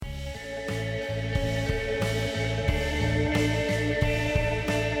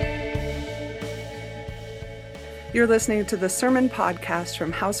You're listening to the Sermon Podcast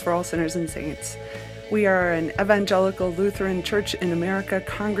from House for All Sinners and Saints. We are an evangelical Lutheran Church in America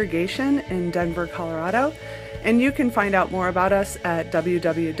congregation in Denver, Colorado, and you can find out more about us at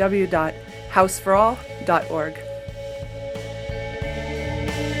www.houseforall.org.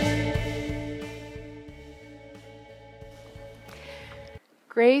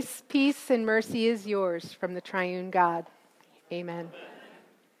 Grace, peace, and mercy is yours from the triune God. Amen.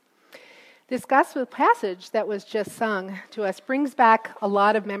 This gospel passage that was just sung to us brings back a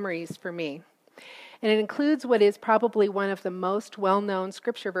lot of memories for me. And it includes what is probably one of the most well-known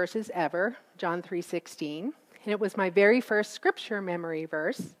scripture verses ever, John 3:16. And it was my very first scripture memory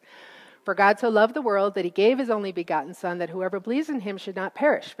verse. For God so loved the world that he gave his only begotten Son, that whoever believes in him should not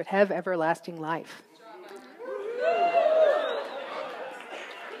perish, but have everlasting life.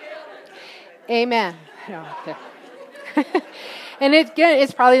 Amen. And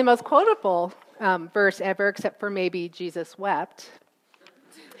it's probably the most quotable verse ever, except for maybe Jesus wept.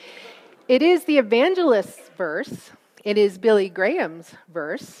 It is the evangelist's verse. It is Billy Graham's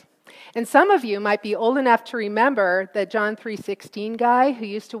verse. And some of you might be old enough to remember that John 3:16 guy who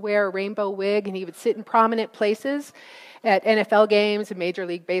used to wear a rainbow wig, and he would sit in prominent places at NFL games and Major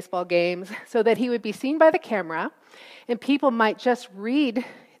League Baseball games so that he would be seen by the camera, and people might just read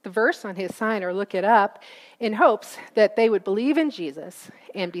the verse on his sign or look it up in hopes that they would believe in Jesus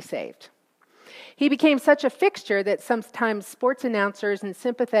and be saved. He became such a fixture that sometimes sports announcers and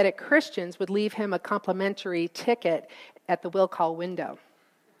sympathetic Christians would leave him a complimentary ticket at the will call window.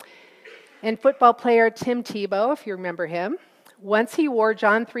 And football player Tim Tebow, if you remember him, once he wore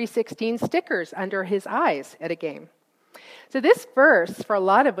John 3:16 stickers under his eyes at a game. So this verse, for a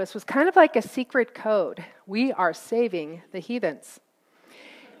lot of us, was kind of like a secret code. We are saving the heathens.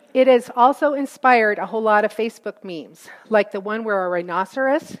 It has also inspired a whole lot of Facebook memes, like the one where a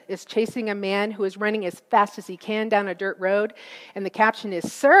rhinoceros is chasing a man who is running as fast as he can down a dirt road, and the caption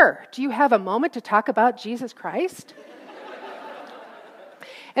is, "Sir, do you have a moment to talk about Jesus Christ?"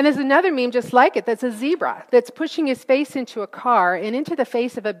 And there's another meme just like it that's a zebra that's pushing his face into a car and into the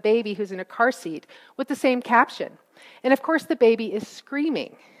face of a baby who's in a car seat with the same caption. And of course the baby is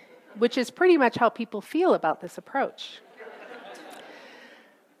screaming, which is pretty much how people feel about this approach.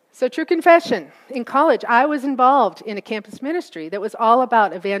 So true confession, in college I was involved in a campus ministry that was all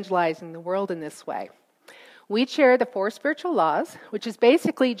about evangelizing the world in this way. We shared the 4 spiritual laws, which is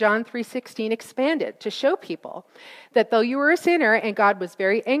basically John 3:16 expanded to show people that though you were a sinner and God was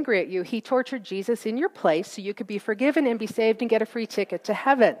very angry at you, he tortured Jesus in your place so you could be forgiven and be saved and get a free ticket to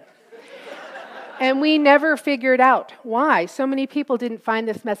heaven. And we never figured out why so many people didn't find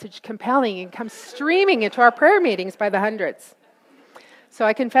this message compelling and come streaming into our prayer meetings by the hundreds. So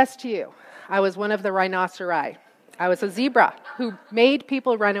I confess to you, I was one of the rhinoceri. I was a zebra who made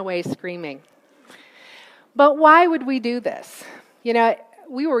people run away screaming. But why would we do this? You know,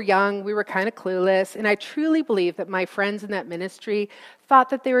 we were young, we were kind of clueless, and I truly believe that my friends in that ministry thought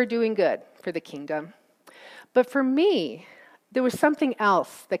that they were doing good for the kingdom. But for me, there was something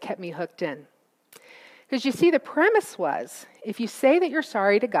else that kept me hooked in. Because you see, the premise was, if you say that you're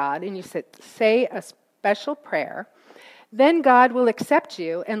sorry to God and you say a special prayer, then God will accept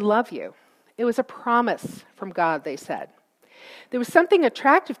you and love you. It was a promise from God, they said. There was something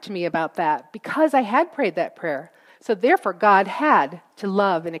attractive to me about that because I had prayed that prayer. So therefore, God had to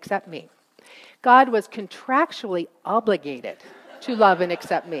love and accept me. God was contractually obligated to love and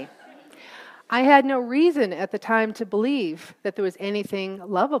accept me. I had no reason at the time to believe that there was anything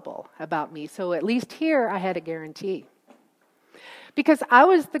lovable about me. So at least here, I had a guarantee. Because I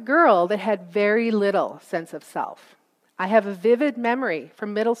was the girl that had very little sense of self. I have a vivid memory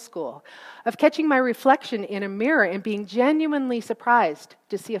from middle school of catching my reflection in a mirror and being genuinely surprised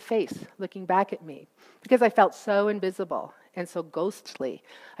to see a face looking back at me because I felt so invisible and so ghostly,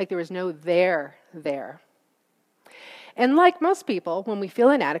 like there was no there. And like most people, when we feel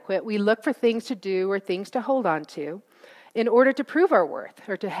inadequate, we look for things to do or things to hold on to in order to prove our worth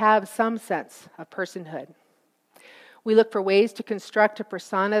or to have some sense of personhood. We look for ways to construct a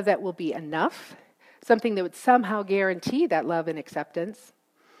persona that will be enough, something that would somehow guarantee that love and acceptance.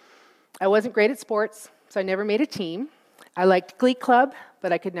 I wasn't great at sports, so I never made a team. I liked Glee Club,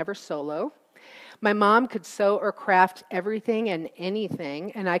 but I could never solo. My mom could sew or craft everything and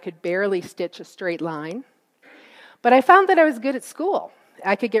anything, and I could barely stitch a straight line. But I found that I was good at school.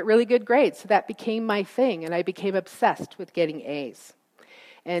 I could get really good grades, so that became my thing, and I became obsessed with getting A's.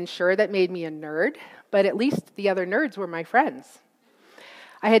 And sure, that made me a nerd, but at least the other nerds were my friends.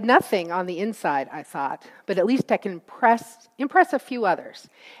 I had nothing on the inside, I thought, but at least I can impress a few others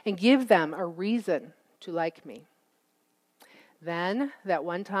and give them a reason to like me. Then, that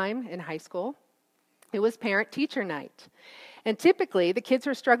one time in high school, It was parent-teacher night. And typically, the kids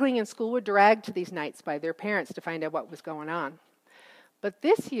who were struggling in school were dragged to these nights by their parents to find out what was going on. But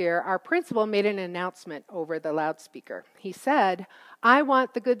this year, our principal made an announcement over the loudspeaker. He said, "I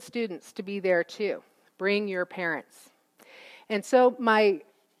want the good students to be there too. Bring your parents." And so my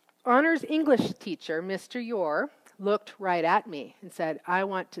honors English teacher, Mr. Yor, looked right at me and said, "I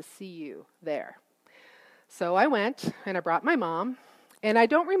want to see you there." So I went, and I brought my mom. And I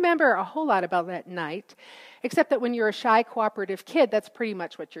don't remember a whole lot about that night, except that when you're a shy, cooperative kid, that's pretty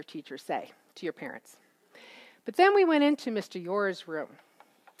much what your teachers say to your parents. But then we went into Mr. Yor's room,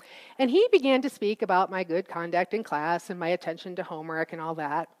 and he began to speak about my good conduct in class and my attention to homework and all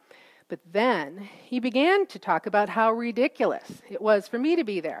that. But then he began to talk about how ridiculous it was for me to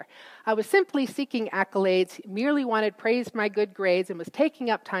be there. I was simply seeking accolades, merely wanted praise for my good grades, and was taking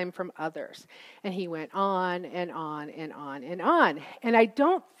up time from others. And he went on and on and on and on. And I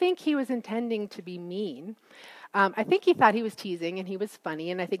don't think he was intending to be mean. I think he thought he was teasing and he was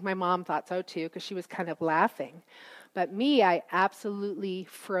funny, and I think my mom thought so too, because she was kind of laughing. But me, I absolutely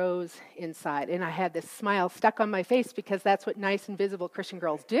froze inside, and I had this smile stuck on my face because that's what nice, invisible Christian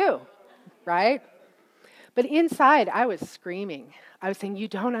girls do. Right? But inside, I was screaming. I was saying, "You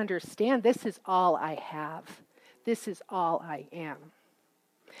don't understand. This is all I have. This is all I am."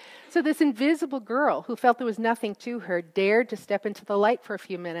 So this invisible girl who felt there was nothing to her dared to step into the light for a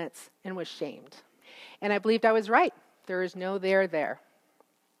few minutes and was shamed. And I believed I was right. There is no there.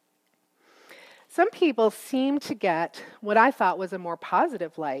 Some people seem to get what I thought was a more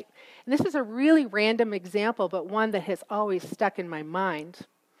positive light. And this is a really random example, but one that has always stuck in my mind.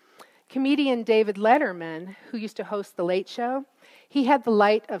 Comedian David Letterman, who used to host The Late Show, he had the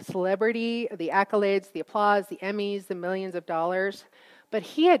light of celebrity, the accolades, the applause, the Emmys, the millions of dollars. But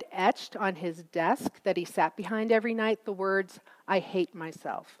he had etched on his desk that he sat behind every night the words, "I hate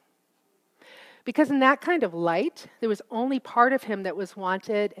myself." Because in that kind of light, there was only part of him that was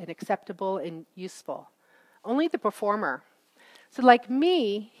wanted and acceptable and useful. Only the performer. So like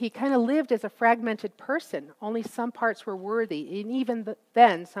me, he kind of lived as a fragmented person. Only some parts were worthy, and even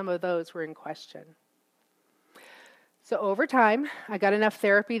then, some of those were in question. So over time, I got enough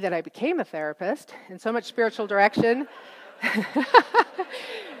therapy that I became a therapist, and so much spiritual direction.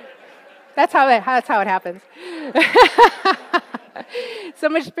 That's how it happens. So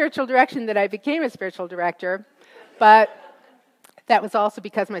much spiritual direction that I became a spiritual director, but that was also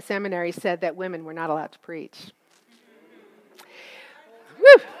because my seminary said that women were not allowed to preach.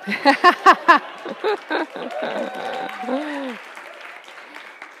 Woo!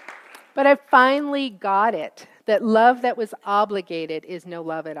 But I finally got it, that love that was obligated is no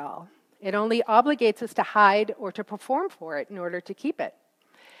love at all. It only obligates us to hide or to perform for it in order to keep it.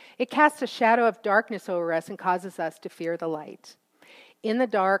 It casts a shadow of darkness over us and causes us to fear the light. In the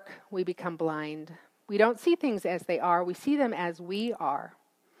dark, we become blind. We don't see things as they are. We see them as we are.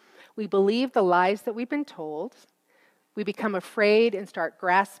 We believe the lies that we've been told. We become afraid and start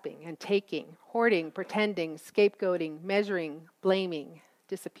grasping and taking, hoarding, pretending, scapegoating, measuring, blaming,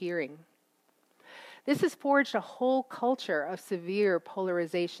 disappearing. This has forged a whole culture of severe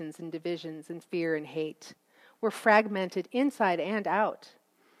polarizations and divisions and fear and hate. We're fragmented inside and out.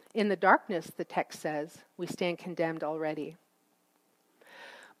 In the darkness, the text says, we stand condemned already.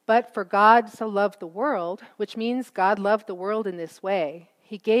 But for God so loved the world, which means God loved the world in this way,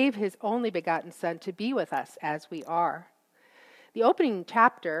 he gave his only begotten Son to be with us as we are. The opening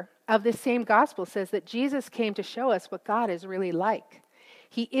chapter of this same gospel says that Jesus came to show us what God is really like.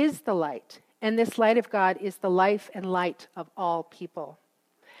 He is the light, and this light of God is the life and light of all people.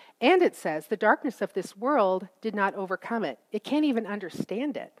 And it says the darkness of this world did not overcome it. It can't even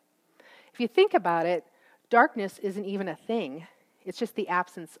understand it. If you think about it, darkness isn't even a thing. It's just the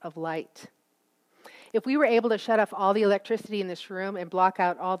absence of light. If we were able to shut off all the electricity in this room and block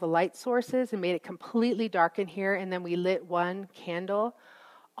out all the light sources and made it completely dark in here, and then we lit one candle,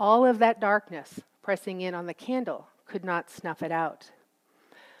 all of that darkness pressing in on the candle could not snuff it out.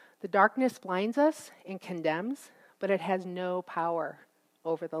 The darkness blinds us and condemns, but it has no power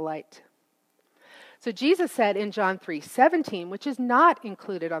over the light. So Jesus said in John 3:17, which is not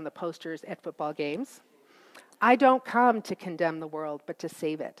included on the posters at football games, "I don't come to condemn the world, but to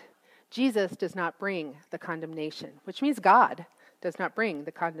save it." Jesus does not bring the condemnation, which means God does not bring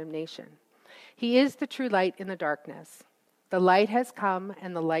the condemnation. He is the true light in the darkness. The light has come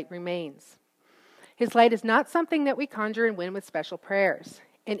and the light remains. His light is not something that we conjure and win with special prayers.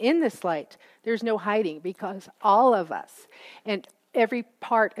 And in this light, there's no hiding, because all of us and every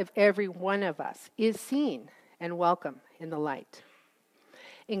part of every one of us is seen and welcome in the light.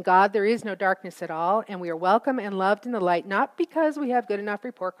 In God, there is no darkness at all, and we are welcome and loved in the light, not because we have good enough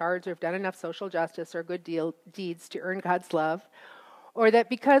report cards or have done enough social justice or good deeds to earn God's love, or that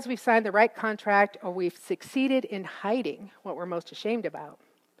because we've signed the right contract or we've succeeded in hiding what we're most ashamed about.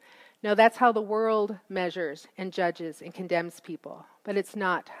 No, that's how the world measures and judges and condemns people, but it's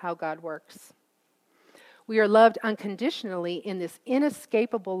not how God works. We are loved unconditionally in this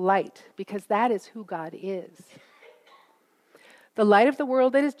inescapable light because that is who God is. The light of the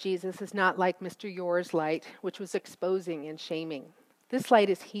world that is Jesus is not like Mr. Yore's light, which was exposing and shaming. This light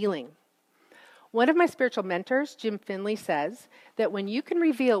is healing. One of my spiritual mentors, Jim Finley, says that when you can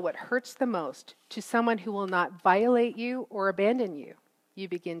reveal what hurts the most to someone who will not violate you or abandon you, you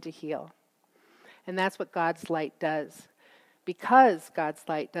begin to heal. And that's what God's light does. Because God's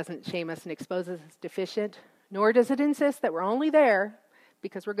light doesn't shame us and expose us as deficient, nor does it insist that we're only there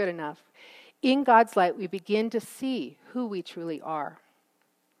because we're good enough. In God's light, we begin to see who we truly are.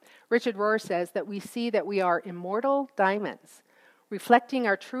 Richard Rohr says that we see that we are immortal diamonds, reflecting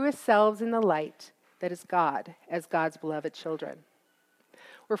our truest selves in the light that is God, as God's beloved children.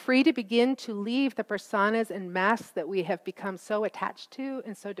 We're free to begin to leave the personas and masks that we have become so attached to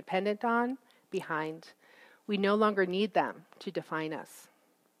and so dependent on behind. We no longer need them to define us.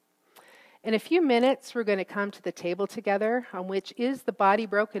 In a few minutes, we're going to come to the table together on which is the body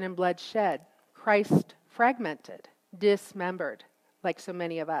broken and blood shed, Christ fragmented, dismembered, like so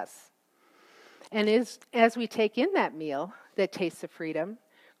many of us. And as we take in that meal that tastes of freedom,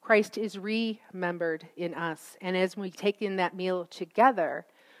 Christ is remembered in us. And as we take in that meal together,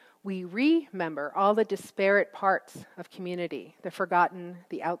 we remember all the disparate parts of community, the forgotten,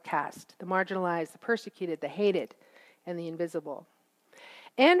 the outcast, the marginalized, the persecuted, the hated, and the invisible.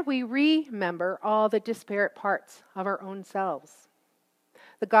 And we remember all the disparate parts of our own selves.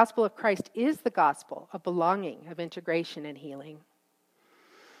 The gospel of Christ is the gospel of belonging, of integration and healing.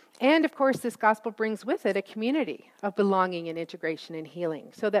 And of course, this gospel brings with it a community of belonging and integration and healing,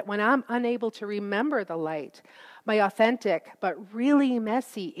 so that when I'm unable to remember the light, my authentic but really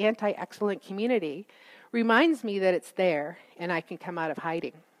messy anti-excellent community reminds me that it's there and I can come out of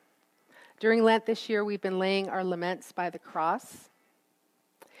hiding. During Lent this year, we've been laying our laments by the cross,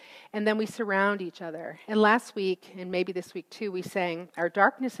 and then we surround each other. And last week, and maybe this week too, we sang, "Our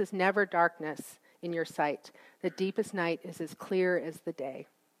darkness is never darkness in your sight. The deepest night is as clear as the day."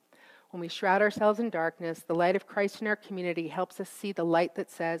 When we shroud ourselves in darkness, the light of Christ in our community helps us see the light that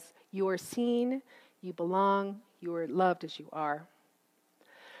says, you are seen, you belong, you are loved as you are.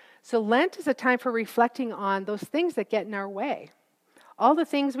 So Lent is a time for reflecting on those things that get in our way. All the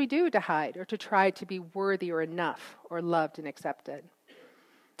things we do to hide or to try to be worthy or enough or loved and accepted.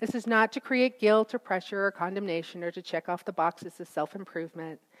 This is not to create guilt or pressure or condemnation or to check off the boxes of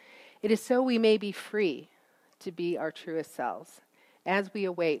self-improvement. It is so we may be free to be our truest selves as we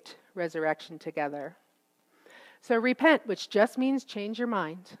await resurrection together. So repent, which just means change your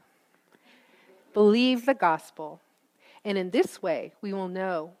mind. Believe the gospel. And in this way, we will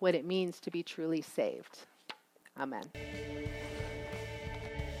know what it means to be truly saved. Amen.